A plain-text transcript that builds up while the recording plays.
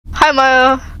Hi,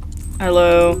 Maya.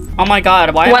 Hello. Oh my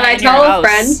god, why am I in your tell a house?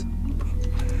 friend,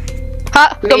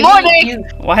 Huh? Good morning.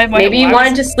 Why am I? Maybe you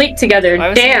wanted to sleep together. Why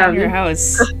was I Damn. in your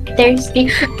house? Thirsty.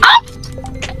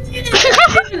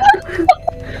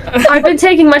 I've been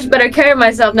taking much better care of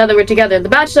myself now that we're together. The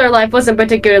bachelor life wasn't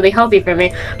particularly healthy for me.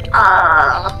 You're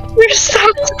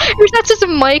not just a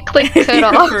mic like cut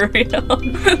off. For real.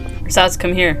 Ersatz,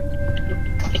 come here.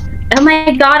 Oh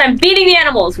my god, I'm feeding the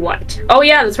animals. What? Oh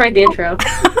yeah, that's right. The intro.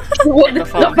 The phone. The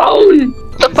phone.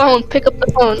 The phone. Pick up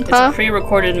the phone. It's Huh? a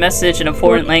pre-recorded message in a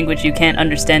foreign language. You can't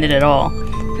understand it at all.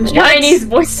 Chinese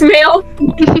voicemail.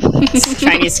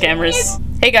 Chinese scammers.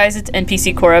 Hey guys, it's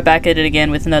N.P.C. Cora back at it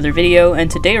again with another video, and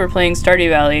today we're playing Stardew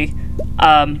Valley.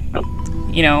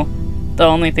 You know, the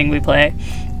only thing we play.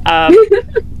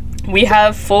 We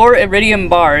have 4 Iridium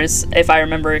bars, if I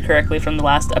remember it correctly from the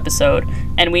last episode,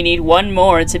 and we need 1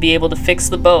 more to be able to fix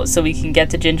the boat so we can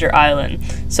get to Ginger Island.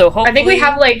 So hopefully, I think we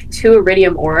have like 2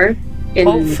 Iridium ore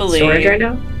in storage right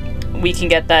now. We can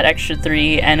get that extra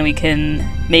 3 and we can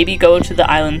maybe go to the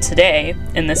island today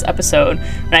in this episode.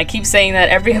 And I keep saying that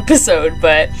every episode,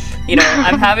 but you know,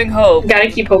 I'm having hope. Gotta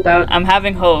keep hope out. I'm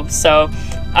having hope. So,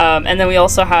 and then we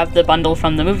also have the bundle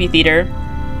from the movie theater,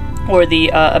 or the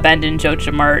abandoned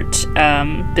Joja Mart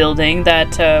building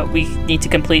that we need to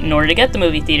complete in order to get the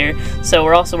movie theater. So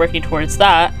we're also working towards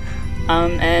that.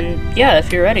 And yeah,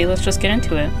 if you're ready, let's just get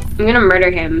into it. I'm gonna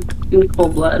murder him in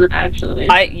cold blood, actually.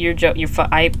 I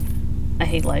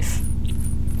hate life.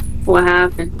 What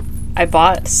happened? I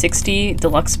bought 60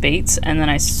 deluxe baits and then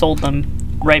I sold them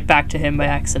right back to him by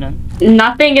accident.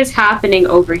 Nothing is happening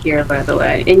over here, by the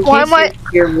way, in case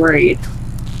you're worried.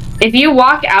 If you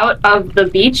walk out of the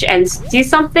beach and see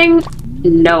something,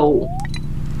 no.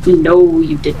 No,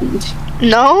 you didn't.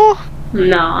 No?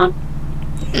 Nah.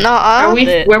 Nuh-uh.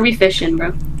 Where we fishing,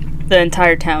 bro? The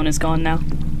entire town is gone now.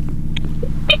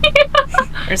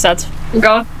 Or so that's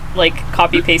Go. like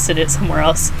copy pasted it somewhere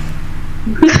else.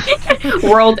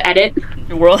 World edit.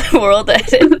 World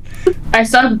edit. I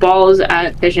suck balls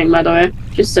at fishing, by the way.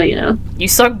 Just so you know. You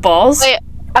suck balls? Wait,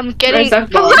 I'm getting. I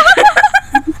suck balls.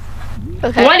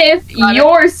 Okay. What if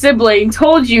your sibling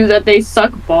told you that they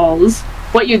suck balls?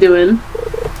 What you doing?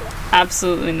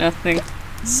 Absolutely nothing.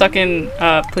 Sucking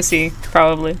pussy,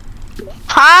 probably.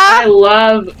 I Huh?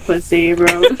 love pussy,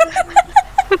 bro.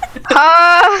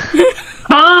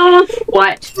 Huh?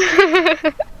 What?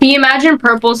 Can you imagine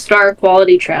purple star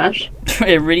quality trash?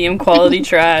 Iridium quality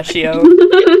trash, yo.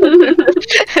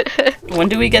 When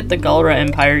do we get the Galra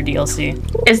Empire DLC?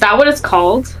 Is that what it's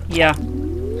called? Yeah.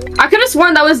 I could have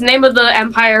sworn that was the name of the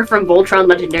empire from Voltron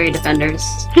Legendary Defenders.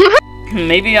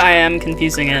 Maybe I am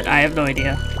confusing it. I have no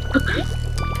idea.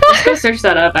 Let's go search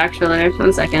that up, actually.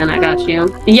 1 second, I got you.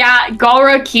 Yeah,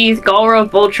 Galra Keith, Galra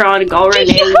Voltron, Galra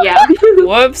name, yeah.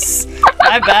 Whoops.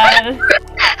 My bad.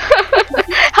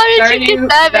 How did you Stardew get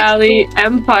that? Valley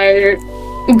Empire.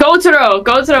 Gotaro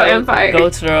Empire.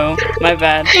 Gotaro. My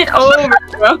bad. Get over,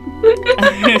 bro.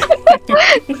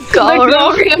 The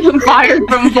Galra Empire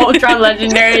from Voltron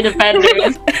Legendary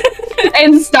Defenders.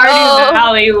 And Stardew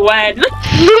Valley when?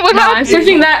 Nah, I'm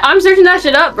searching that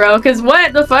shit up, bro, cause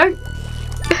what the fuck?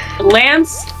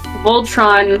 Lance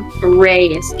Voltron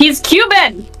Reyes. He's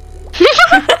Cuban! He's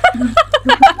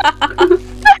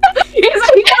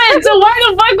Cuban, so why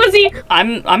the fuck was he?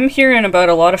 I'm hearing about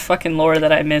a lot of fucking lore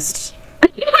that I missed.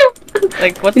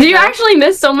 Like, what the Did you fuck? actually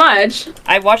miss so much?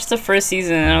 I watched the first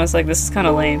season and I was like, this is kind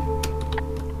of lame.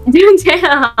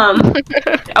 Damn.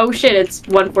 Oh shit, it's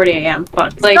 1:40 a.m.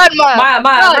 Fuck. Like, Run, Maya.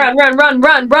 Maya,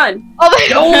 run. Oh my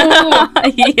Oh!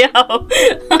 Yo!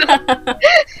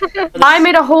 I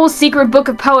made a whole secret book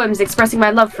of poems expressing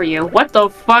my love for you. What the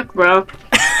fuck, bro?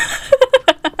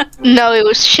 No, it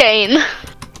was Shane.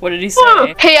 What did he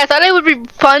say? Hey, I thought it would be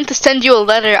fun to send you a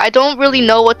letter. I don't really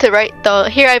know what to write though.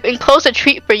 Here, I've enclosed a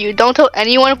treat for you. Don't tell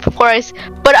anyone before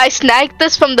but I snagged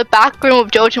this from the back room of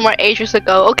Joja Mart ages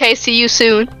ago. Okay, see you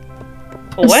soon.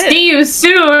 What? See you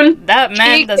soon! That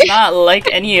man does not like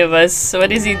any of us.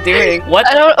 What is he doing? What?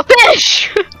 I don't.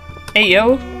 Fish! Hey,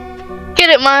 yo.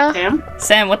 Get it, Maya. Damn.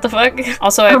 Sam, what the fuck?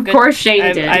 Also, I have Of course Shane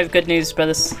did. I have good news,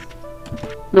 brothers.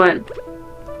 What?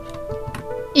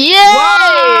 Yay!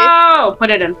 Whoa! Put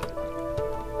it in.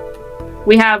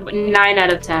 We have 9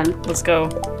 out of 10. Let's go.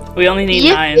 We only need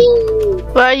Yippee!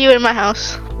 9. Why are you in my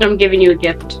house? I'm giving you a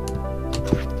gift.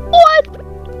 What?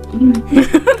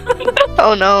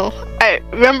 Oh no. I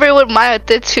remember what Maya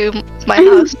did to my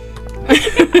house.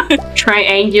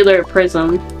 Triangular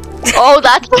prism. Oh,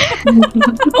 that's.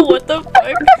 What the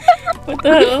fuck? What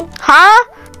the hell? Huh?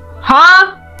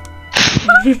 Huh?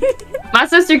 My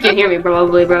sister can hear me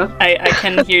probably, bro. I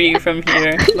can hear you from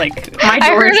here. Like My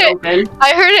door is open.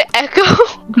 I heard it echo.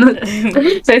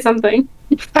 Say something.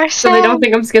 Our So they don't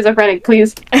think I'm schizophrenic,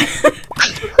 please.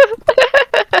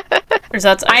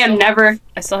 Ersatz, I am never.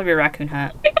 I still have your raccoon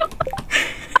hat. But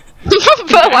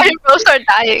why did Bro start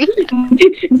dying?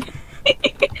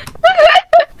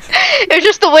 It was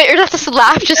just the way Ersatz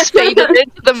laugh just faded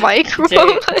into the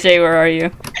microphone. Jay, where are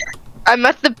you? I'm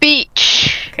at the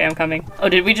beach. Okay, I'm coming. Oh,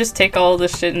 did we just take all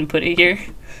this shit and put it here?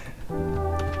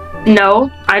 No,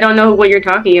 I don't know what you're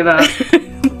talking about.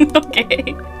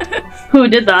 Okay. Who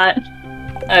did that?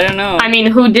 I don't know. I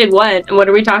mean, who did what? What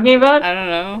are we talking about? I don't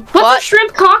know. What's a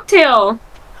shrimp cocktail?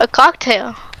 A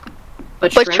cocktail.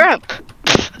 But shrimp.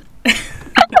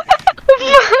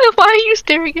 Why are you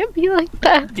staring at me like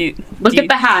that? Look at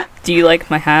the hat. Do you like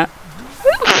my hat?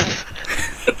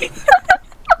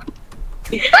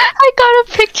 I got a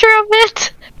picture of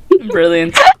it.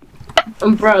 Brilliant.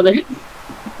 Brother.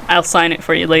 I'll sign it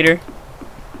for you later.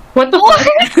 What the fuck?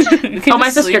 You can Oh, my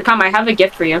just sister, sleep. come. I have a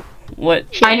gift for you. What?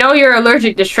 I know you're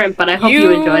allergic to shrimp, but I hope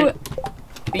you enjoy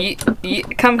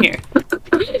it. Come here.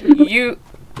 You.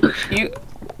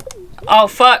 Oh,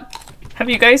 fuck. Have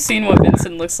you guys seen what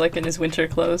Vincent looks like in his winter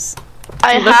clothes?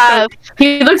 I have.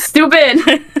 He looks stupid.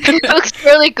 He looks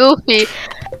really goofy.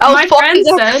 My friend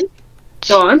said.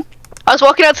 Go on. I was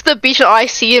walking out to the beach and all I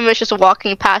see him is just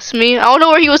walking past me. I don't know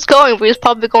where he was going, but he was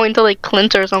probably going to like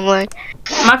Clint or something.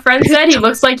 My friend said he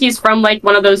looks like he's from like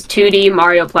one of those 2D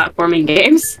Mario platforming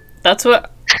games. That's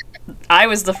what. I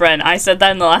was the friend. I said that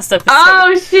in the last episode.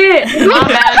 Oh shit! My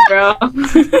bad, bro.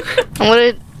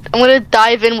 I'm gonna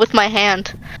dive in with my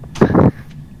hand.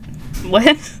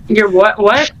 What? Your what?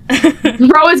 What?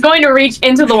 Bro is going to reach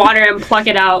into the water and pluck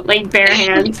it out like bare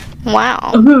hands.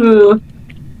 Wow. Ooh.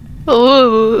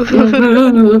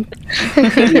 Ooh.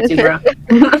 Me too, bro.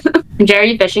 Jay, are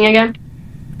you fishing again?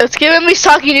 It's giving me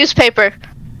soggy newspaper.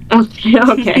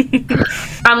 Okay.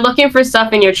 I'm looking for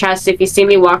stuff in your chest. If you see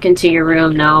me walk into your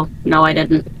room, no, I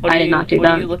didn't. I did not do that.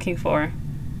 What are you looking for?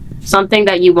 Something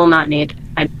that you will not need.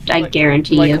 I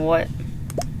guarantee you. Like what?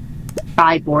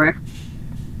 5 ore.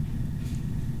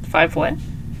 5 what?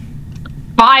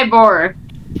 5 ore.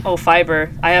 Oh, fiber.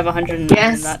 I have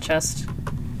 109 in that chest.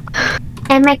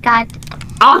 Oh my god.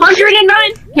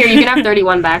 109. Here, you can have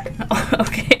 31 back.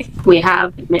 Okay. We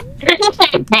have.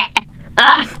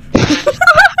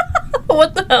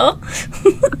 What the hell?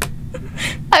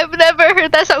 I've never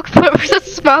heard that sound before.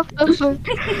 That's mouth open.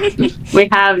 We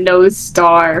have no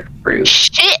star fruit.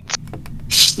 Shit!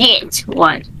 Shit!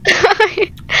 What?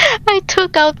 I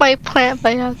took out my plant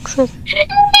by accident.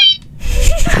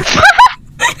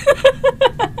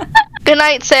 Good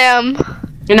night, Sam.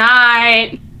 Good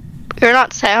night. You're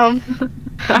not Sam.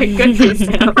 I could be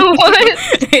Sam. What?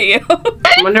 Hey, yo.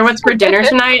 I wonder what's for dinner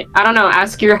tonight. I don't know.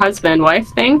 Ask your husband, wife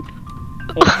thing.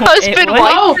 Husband, What?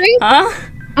 wife thing? Huh?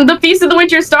 The Feast of the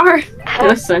Winter Star.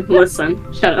 Listen.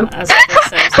 Shut up.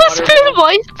 Husband,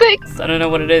 wife thing? I don't know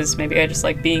what it is. Maybe I just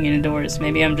like being indoors.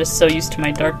 Maybe I'm just so used to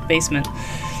my dark basement.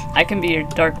 I can be your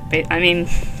dark I mean,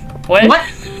 what?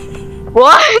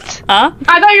 What? Huh?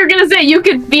 I thought you were gonna say you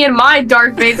could be in my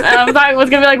dark basement. I thought I was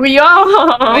gonna be like, well,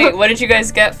 yo. Wait, what did you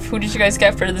guys get? Who did you guys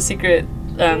get for the secret?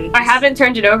 I haven't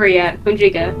turned it over yet. Who'd you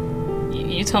get?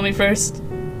 You tell me first.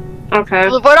 Okay.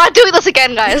 We're not doing this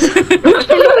again, guys. We're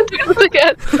not doing this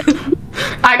again.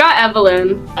 I got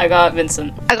Evelyn. I got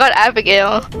Vincent. I got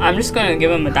Abigail. I'm just gonna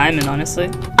give him a diamond, honestly.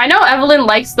 I know Evelyn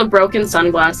likes the broken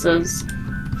sunglasses.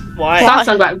 Why? Not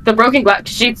sunglasses. The broken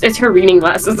glass. It's her reading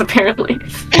glasses, apparently.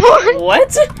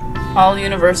 What? All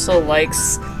Universal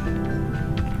likes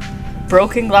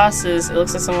broken glasses. It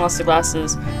looks like someone lost their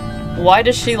glasses. Why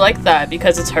does she like that?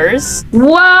 Because it's hers?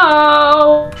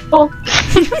 Whoa!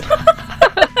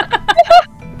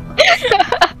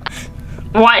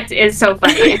 What is so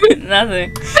funny?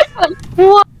 Nothing.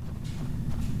 What?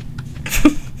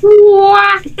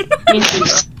 What?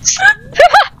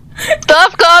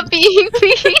 Stop copying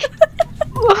me.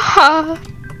 Huh?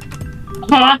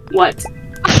 What?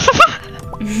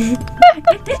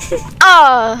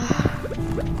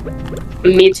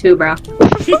 Me too, bro.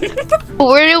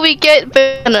 Where do we get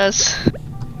bananas?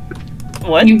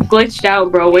 What? You glitched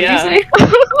out, bro. What'd you say?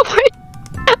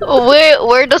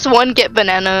 Where does one get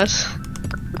bananas?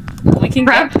 We can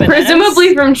get bananas.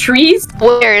 Presumably from trees.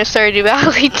 Where in Stardew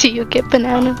Valley do you get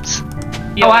bananas?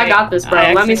 Yo, I got this,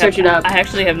 bro. Let me search it up. I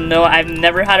actually have I've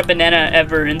never had a banana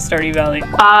ever in Stardew Valley.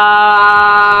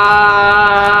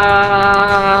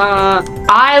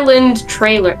 Island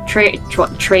trader.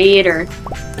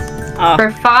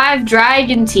 For 5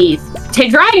 dragon teeth.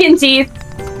 Dragon teeth?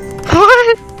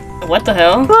 What? What the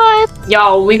hell? What?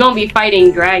 Yo, we gonna be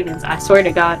fighting dragons. I swear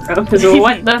to God, bro. Cause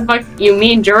what the fuck you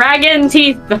mean dragon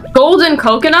teeth? The golden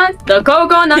coconut? The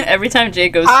coconut? Every time Jay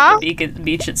goes to the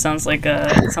beach, it sounds like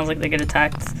they get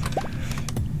attacked.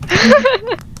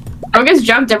 Bro gets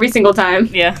jumped every single time.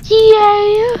 Yeah.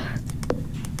 Yay!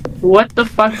 What the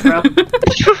fuck, bro?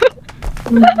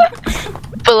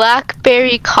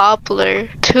 Blackberry cobbler.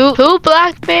 Two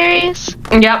blackberries?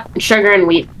 Yep, sugar and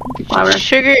wheat flour.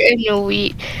 Sugar and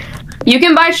wheat. You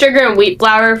can buy sugar and wheat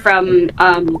flour from,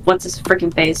 what's his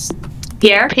freaking face?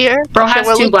 Pierre? Pierre? Bro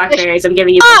has two blackberries. I'm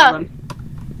giving you both of them.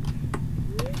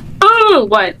 Oh,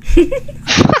 what?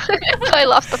 I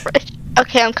lost the fridge.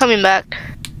 Okay, I'm coming back.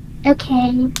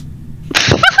 Okay.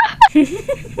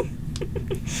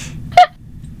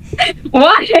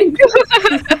 What?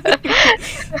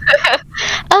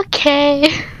 Okay.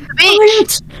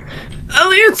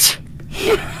 Elliot!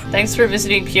 Thanks for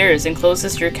visiting Pierre's.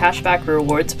 Encloses your cashback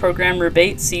rewards program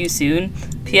rebate. See you soon.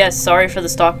 P.S. Sorry for the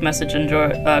stock message.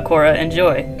 Enjoy, Cora.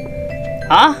 Enjoy.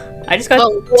 Huh? I just got.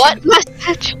 What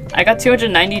message? I got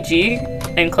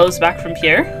 290G enclosed back from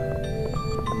Pierre.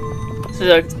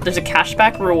 So there's a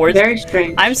cashback rewards. Very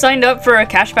strange. I'm signed up for a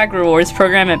cashback rewards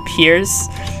program at Pierre's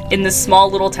in this small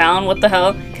little town. What the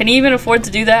hell? Can he even afford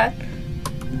to do that?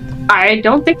 I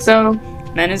don't think so.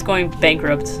 Man is going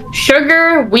bankrupt.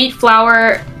 Sugar, wheat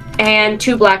flour, and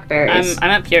 2 blackberries. I'm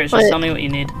at Pierre's. Just tell me what you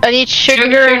need. I need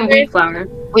sugar and wheat flour.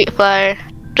 Wheat flour.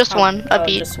 Just one of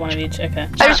each. Just one of each. Okay.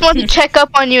 I just wanted to check up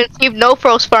on you and see if No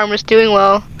Frost Farm is doing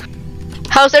well.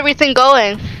 How's everything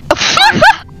going?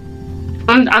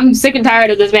 I'm sick and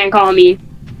tired of this man calling me.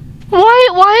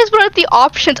 Why is one of the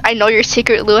options I know your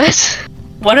secret, Lewis?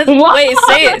 Wait,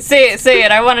 say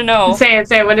it. I want to know. Say it.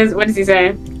 What does he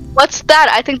say? What's that?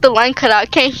 I think the line cut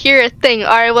out. Can't hear a thing.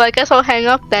 Alright, well I guess I'll hang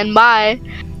up then. Bye.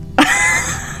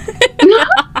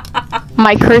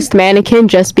 My cursed mannequin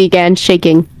just began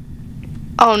shaking.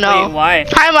 Oh no. Wait, why?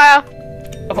 Hi, Maya.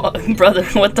 Oh, brother,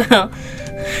 what the hell?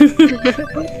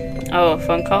 Oh,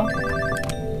 phone call?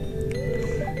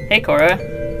 Hey, Cora.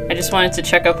 I just wanted to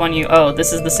check up on you. Oh,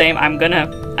 this is the same. I'm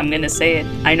gonna say it.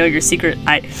 I know your secret.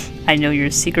 I know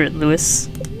your secret, Lewis.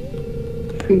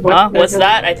 What's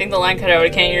that? I think the line cut out. I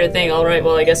can't hear a thing. Alright,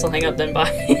 well, I guess I'll hang up then. Bye.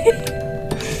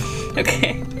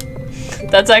 Okay.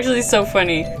 That's actually so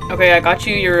funny. Okay, I got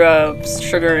you your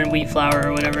sugar and wheat flour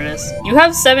or whatever it is. You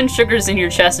have 7 sugars in your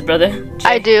chest, brother.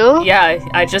 I do? Yeah,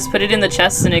 I just put it in the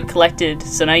chest and it collected,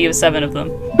 so now you have 7 of them.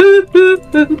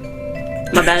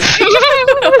 My bad.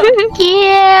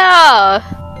 Yeah!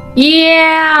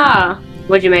 Yeah!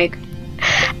 What'd you make?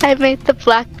 I made the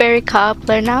blackberry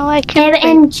cobbler. Now I can.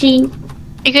 OMG.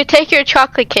 You could take your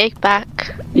chocolate cake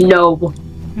back. No.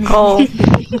 Oh.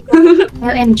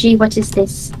 OMG, what is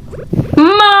this?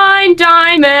 Mine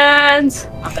diamonds!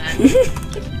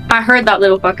 I heard that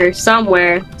little fucker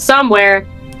somewhere.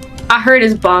 I heard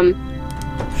his bum.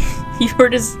 You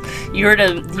heard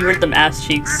them ass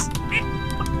cheeks.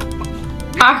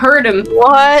 I heard him.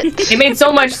 What? It made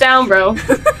so much sound, bro.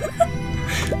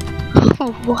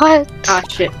 What? Ah,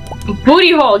 shit.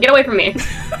 Booty hole, get away from me.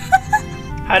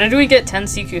 How did we get 10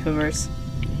 sea cucumbers?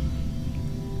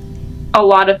 A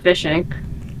lot of fishing.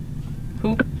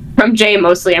 Who? From Jay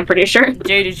mostly, I'm pretty sure.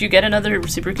 Jay, did you get another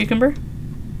super cucumber?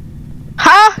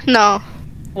 Huh? No.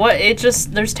 What?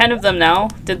 There's 10 of them now.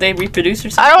 Did they reproduce or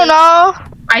something? I don't know.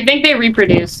 I think they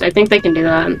reproduced. I think they can do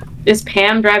that. Is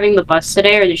Pam driving the bus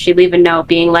today, or did she leave a note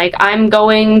being like, I'm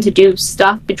going to do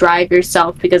stuff to drive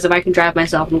yourself, because if I can drive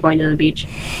myself, I'm going to the beach.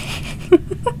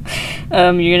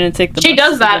 You're gonna take the bus. She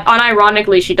does that.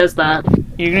 Unironically, she does that.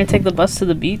 You're gonna take the bus to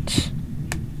the beach?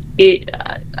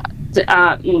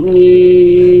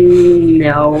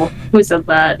 No. Who said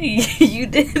that? You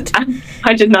did.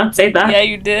 I did not say that. Yeah,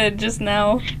 you did, just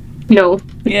now. No.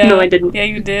 Yeah. No, I didn't. Yeah,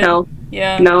 you did. No.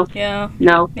 Yeah. No. Yeah.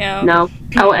 No. Yeah. No.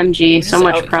 OMG, so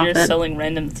much You're profit. selling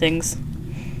random things.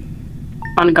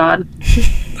 On God.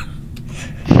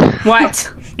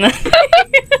 What?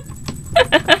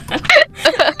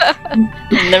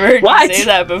 Never heard What? you say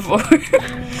that before.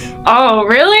 Oh,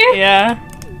 really? Yeah.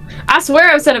 I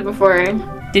swear I've said it before.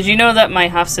 Did you know that my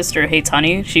half-sister hates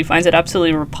honey? She finds it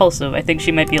absolutely repulsive. I think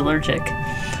she might be allergic.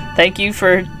 Thank you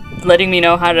for letting me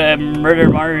know how to murder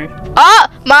Maru. Ah!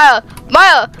 Maya!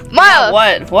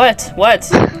 What?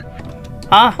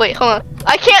 Huh? Wait, hold on.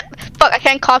 I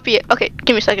can't copy it. Okay,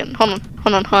 give me a second. Hold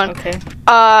on. Okay.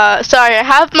 Sorry, I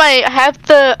have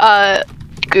the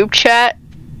group chat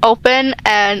open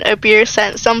and a beer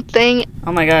sent something.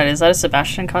 Oh my god, is that a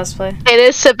Sebastian cosplay? It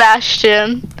is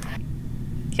Sebastian.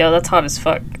 Yo, that's hot as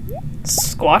fuck.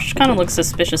 Squash kind of looks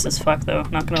suspicious as fuck though,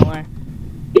 not gonna lie.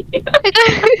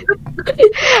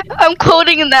 I'm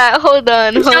quoting that. Hold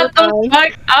on. Shut the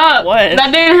fuck up. What?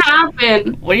 That didn't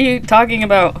happen. What are you talking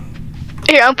about?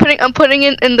 Here, I'm putting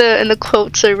it in the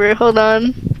quote server. Hold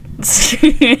on.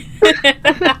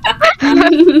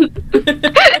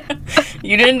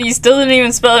 You still didn't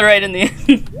even spell it right in the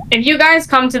end. If you guys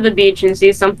come to the beach and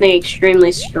see something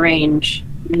extremely strange,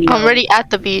 I'm already at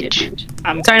the beach.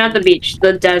 Sorry, not the beach,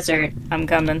 the desert. I'm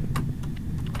coming.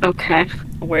 Okay.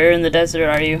 Where in the desert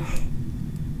are you?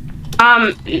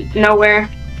 Nowhere.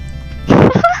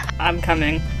 I'm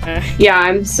coming. Yeah,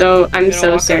 I'm so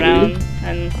walk certain. around,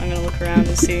 and I'm gonna look around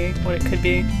and see what it could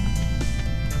be.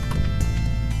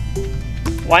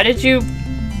 Why did you?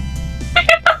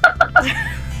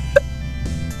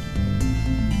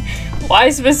 Why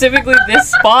specifically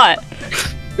this spot?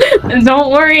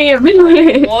 Don't worry about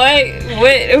it. What?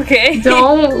 Wait, okay.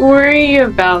 Don't worry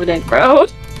about it, bro.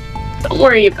 Don't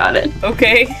worry about it.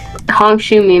 Okay. Honk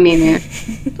shoe me.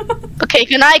 Okay,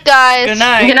 good night, guys. Good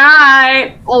night. Good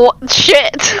night. Oh,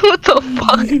 shit. What the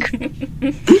fuck?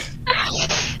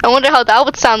 I wonder how that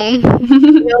would sound.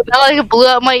 That like blew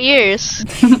out my ears.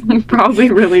 Probably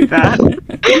really bad.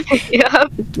 Yeah.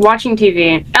 Watching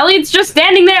TV. Elliot's just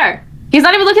standing there. He's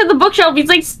not even looking at the bookshelf. He's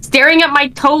like staring at my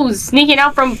toes, sneaking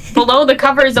out from below the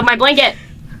covers of my blanket.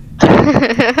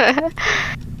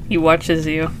 He watches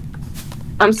you.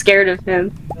 I'm scared of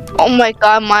him. Oh my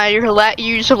god, Maya,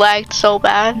 you just lagged so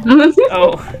bad.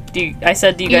 Oh, I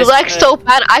said, do you guys? You lagged so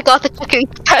bad, I got the chicken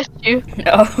statue.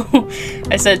 Oh,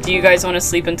 I said, do you guys want to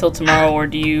sleep until tomorrow, or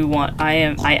do you want? I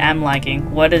am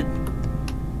lagging. What the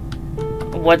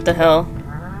hell?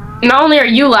 Not only are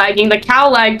you lagging, the cow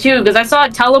lagged too, because I saw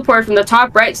it teleport from the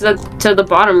top right to the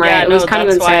bottom right. Yeah, It was kind of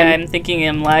that's insane. why I'm thinking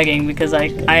I'm lagging, because I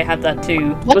have that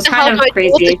too. What was the kind hell of do I do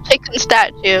crazy. with the chicken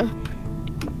statue?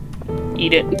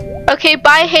 Eat it. Okay,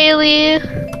 bye, Haley.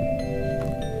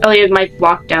 Elliot might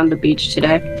walk down the beach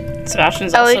today.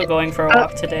 Sebastian's also going for a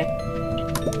walk today.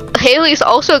 Haley's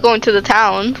also going to the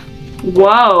town.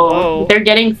 Whoa. They're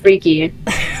getting freaky.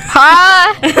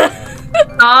 Huh?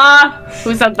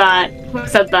 Who said that? Who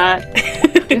said that?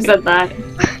 Who said that?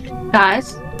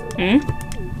 Guys?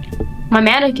 My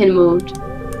mannequin moved.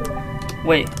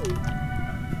 Wait.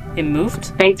 It moved?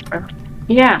 Thanks, bro.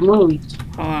 Yeah, it moved.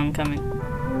 Hold on, I'm coming.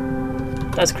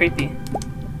 That's creepy.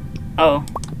 Oh.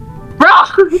 Bro!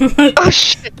 Oh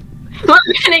shit. My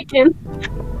mannequin!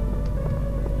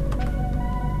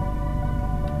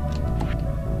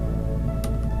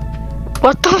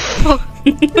 What the fuck?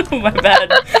 My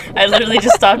bad. I literally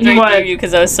just stopped right near you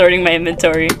because I was sorting my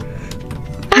inventory.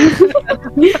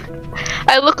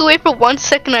 I look away for 1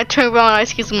 second, I turn around and I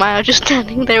see Maya just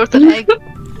standing there with an egg.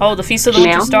 Oh, the Feast of the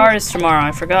Winter Star is tomorrow.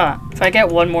 I forgot. If I get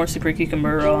one more super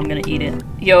cucumber roll, I'm gonna eat it.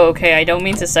 Yo, okay, I don't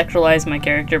mean to sexualize my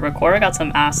character, but Cora got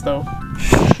some ass though.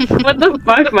 What the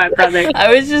fuck, my brother?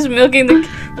 I was just milking the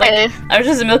I was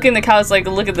just milking the cows. Like,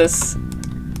 look at this.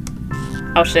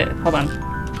 Oh shit! Hold on.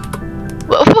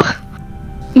 Whoa!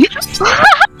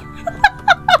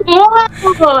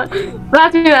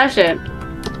 Let's do that shit.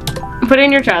 Put it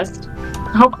in your chest.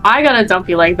 I hope I gotta dump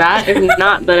you like that. If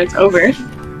not, then it's over.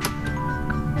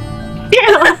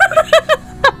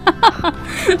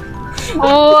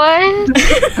 What?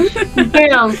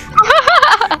 Damn.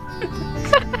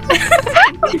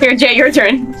 Here, Jay, your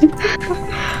turn.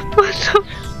 What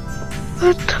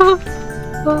the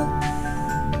fuck?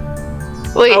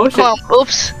 Wait, Oh, come on,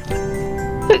 oops.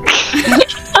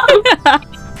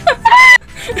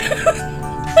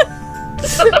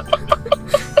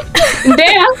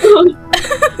 Damn!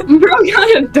 Bro,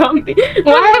 gotta dump me.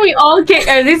 Why are we all caked?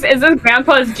 Is this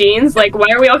Grandpa's jeans? Like, why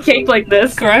are we all caked like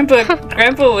this?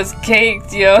 Grandpa was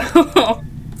caked, yo.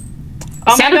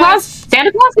 Oh Santa Claus?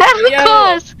 Santa Claus? Santa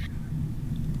Claus!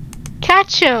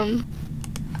 Catch him.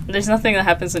 There's nothing that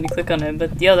happens when you click on it,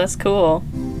 but yo, that's cool.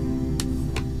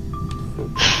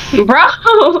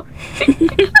 Bro!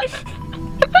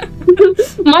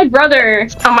 My brother,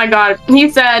 oh my god, he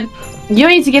said, you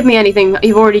don't need to give me anything.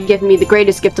 You've already given me the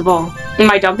greatest gift of all.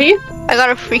 Am I dumpy? I got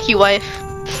a freaky wife.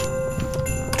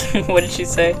 What did she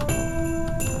say?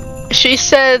 She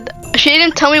said, she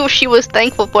didn't tell me what she was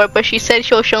thankful for, but she said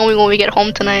she'll show me when we get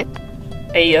home tonight.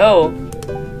 Hey yo.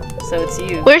 So it's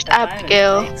you. Where's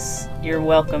Abigail? Thanks. You're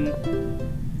welcome.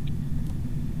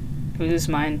 Who's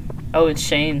mine? Oh, it's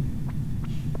Shane.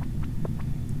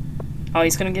 Oh,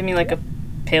 he's gonna give me like a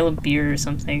pail of beer or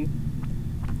something.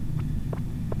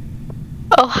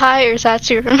 Oh, hi, Ersatz.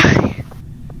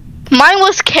 Mine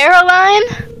was Caroline.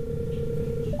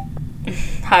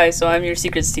 Hi, so I'm your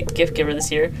secret gift giver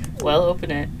this year. Well, open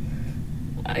it.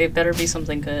 It better be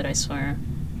something good, I swear.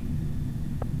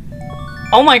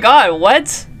 Oh my god,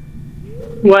 what?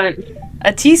 What?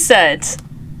 A tea set.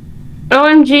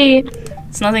 OMG.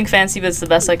 It's nothing fancy, but it's the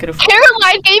best I could afford.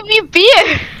 Caroline gave me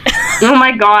beer. Oh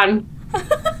my god.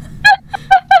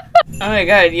 Oh my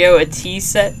god, yo, a tea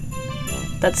set?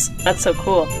 That's so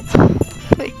cool.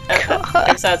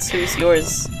 Ersatz, who's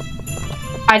yours?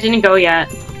 I didn't go yet.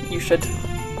 You should.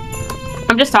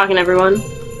 I'm just talking to everyone.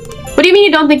 What do you mean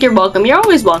you don't think you're welcome? You're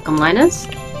always welcome, Linus.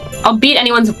 I'll beat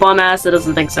anyone's bum ass that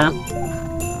doesn't think so.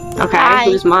 Okay, Hi.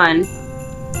 who's mine?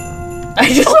 I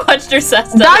just watched her set.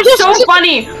 That's so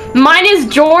funny! Mine is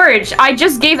George! I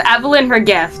just gave Evelyn her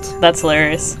gift. That's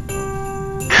hilarious.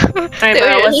 Hey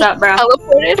bro, what's up, bro?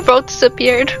 Teleported, bro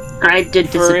disappeared. I did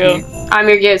For disappear. real. I'm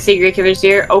your secret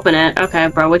here. Open it. Okay,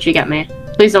 bro, what you get me?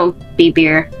 Please don't be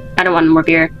beer. I don't want more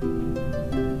beer.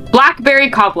 Blackberry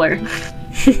cobbler.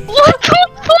 What the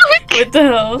fuck? What the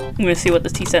hell? I'm gonna see what the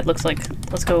tea set looks like.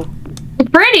 Let's go.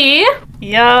 Pretty!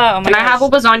 Yeah, oh my Can I have gosh.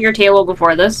 what was on your table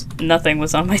before this? Nothing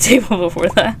was on my table before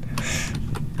that.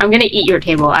 I'm gonna eat your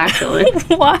table, actually.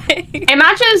 Why? It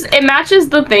matches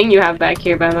the thing you have back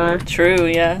here, by the way. True,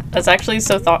 yeah. That's actually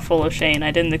so thoughtful of Shane. I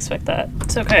didn't expect that.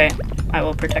 It's okay. I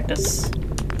will protect us.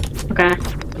 Okay.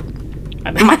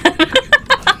 My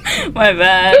bad. My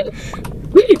bad.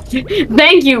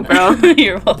 Thank you, bro.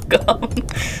 You're welcome.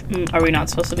 Are we not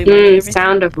supposed to be buying everything?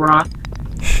 Sound of rock.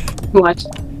 What?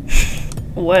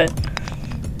 What?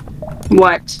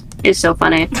 What is so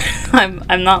funny?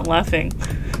 I'm not laughing.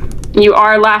 You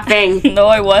are laughing. No,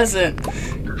 I wasn't.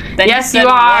 Then Yes, said you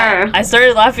are. what? I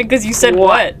started laughing because you said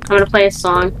what? I'm gonna play a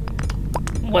song.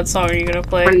 What song are you gonna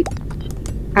play?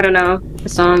 I don't know. A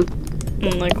song.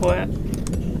 Like what?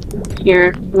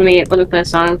 Here, let me play a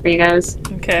song for you guys.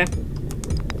 Okay.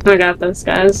 I got this,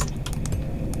 guys.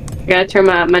 I gotta turn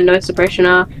my noise suppression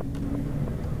off.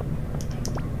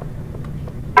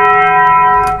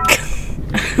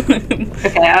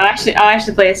 Okay, I'll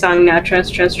actually play a song now.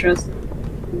 Trust.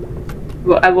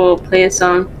 Well, I will play a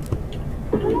song.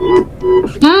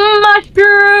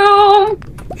 Mushroom!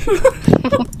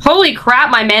 Holy crap,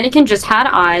 my mannequin just had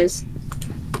eyes.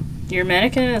 Your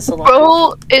mannequin is alive.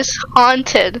 Bro is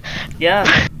haunted.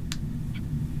 Yeah.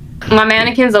 My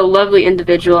mannequin's a lovely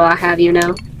individual, I have you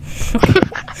know.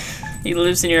 He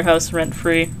lives in your house rent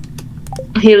free.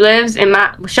 He lives in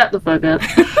my- shut the fuck up.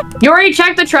 You already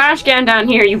checked the trash can down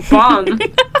here, you bum!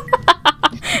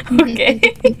 Okay.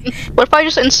 What if I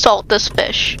just insult this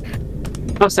fish?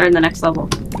 I'll start in the next level.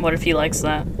 What if he likes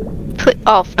that?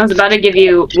 Oh, I was about to give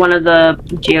you one of the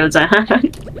geodes I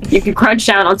had. You can crunch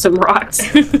down on some rocks.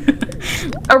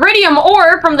 Iridium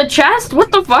ore from the chest?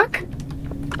 What the fuck?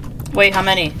 Wait, how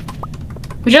many?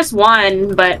 Just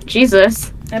one, but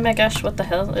Jesus. Oh my gosh, what the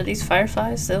hell? Are these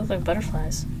fireflies? They look like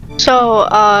butterflies. so,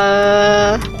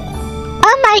 oh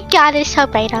my god, it's so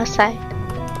bright outside.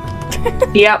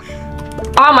 Yep.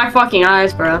 Oh, my fucking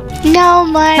eyes, bro. No,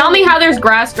 my. Tell me how there's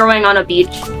grass growing on a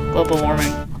beach. Global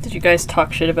warming. Did you guys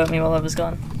talk shit about me while I was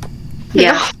gone?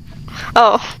 Yeah.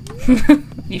 Oh.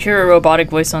 You hear a robotic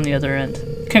voice on the other end.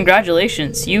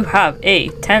 Congratulations, you have a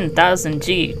 10,000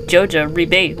 G Joja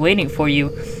rebate waiting for you.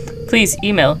 Please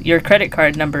email your credit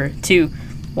card number to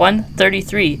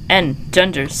 133 N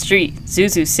Junger Street,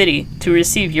 Zuzu City to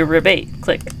receive your rebate.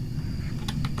 Click.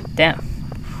 Damn.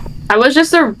 I was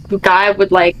just a guy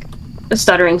with, like, a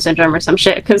stuttering syndrome or some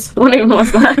shit, because what even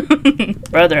was that?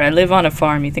 Brother, I live on a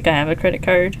farm. You think I have a credit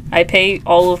card? I pay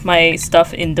all of my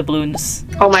stuff in doubloons.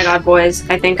 Oh my god, boys.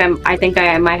 I think I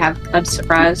might have a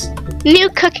surprise. New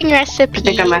cooking recipe. I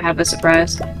think I might have a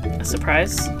surprise. A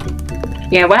surprise?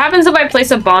 Yeah, what happens if I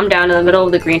place a bomb down in the middle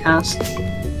of the greenhouse?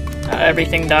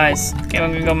 Everything dies. Okay,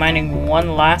 I'm gonna go mining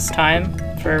one last time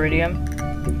for iridium.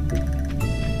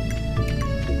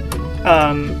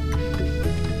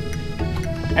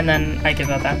 And then I give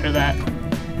up after that.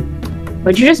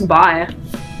 What'd you just buy?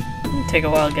 Take a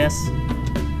wild guess.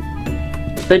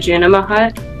 The Junima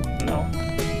hut? No.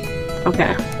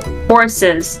 Okay.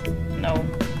 Horses. No.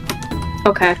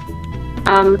 Okay.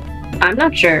 I'm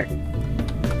not sure.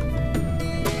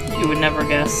 You would never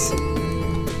guess.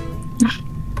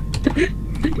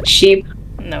 Sheep.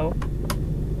 No.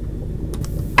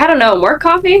 I don't know, more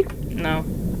coffee? No.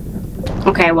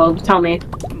 Okay, well, tell me.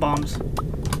 Bombs.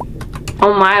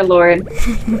 Oh my lord.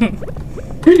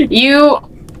 You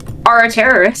are a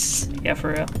terrorist. Yeah,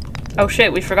 for real. Oh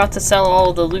shit, we forgot to sell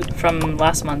all the loot from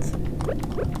last month.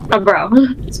 Oh, bro.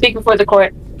 Speak before the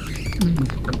court.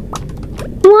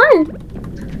 What?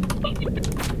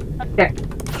 Okay,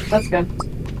 that's good.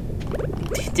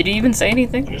 Did you even say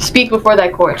anything? Speak before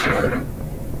that court.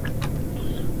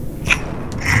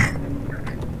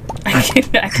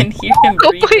 I can hear him Oh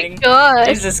breathing. my god.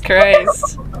 Jesus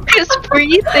Christ. He's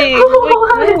breathing. Oh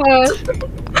my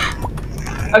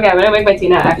god. Okay, I'm gonna make my tea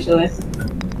now, actually.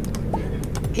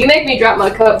 If you make me drop my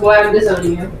cup, boy, I'm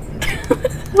disowning you.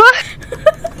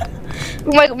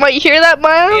 What? Might you hear that,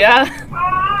 Maya? Yeah.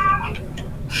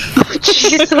 Oh,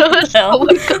 Jesus. Oh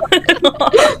my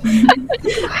god.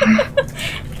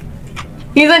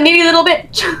 He's a needy little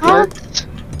bitch.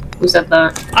 Who said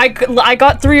that? I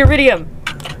got 3 iridium.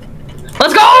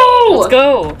 Let's go! Let's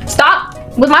go. Stop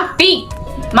with my feet.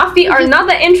 My feet are not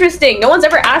that interesting. No one's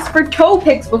ever asked for toe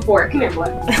pics before. Come here, boy.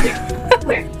 Come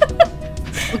here.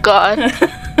 God.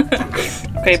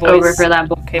 Okay, boys. Over for that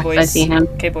boy. Okay, boys. I see him.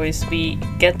 Okay, boys. We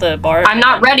get the bar. I'm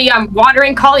not ready. I'm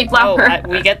watering cauliflower. Oh,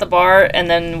 we get the bar and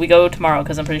then we go tomorrow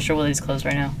because I'm pretty sure Willie's closed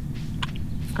right now.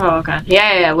 Oh, okay.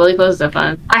 Yeah. Willie closes are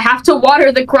fun. I have to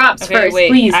water the crops Okay, first, wait.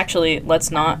 please. Actually, let's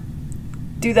not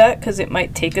do that because it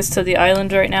might take us to the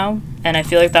island right now, and I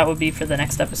feel like that would be for the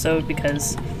next episode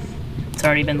because it's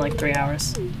already been like 3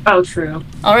 hours. Oh, true.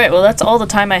 Alright, well that's all the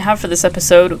time I have for this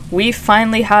episode. We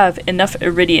finally have enough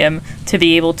iridium to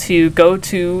be able to go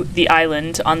to the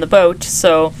island on the boat,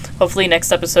 so hopefully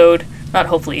next episode, not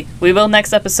hopefully, we will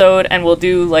next episode and we'll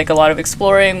do like a lot of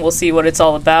exploring, we'll see what it's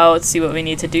all about, see what we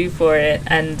need to do for it,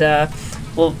 and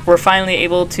we're finally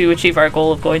able to achieve our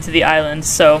goal of going to the island,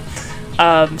 so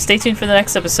stay tuned for the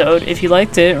next episode. If you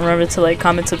liked it, remember to like,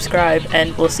 comment, subscribe,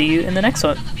 and we'll see you in the next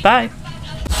one. Bye!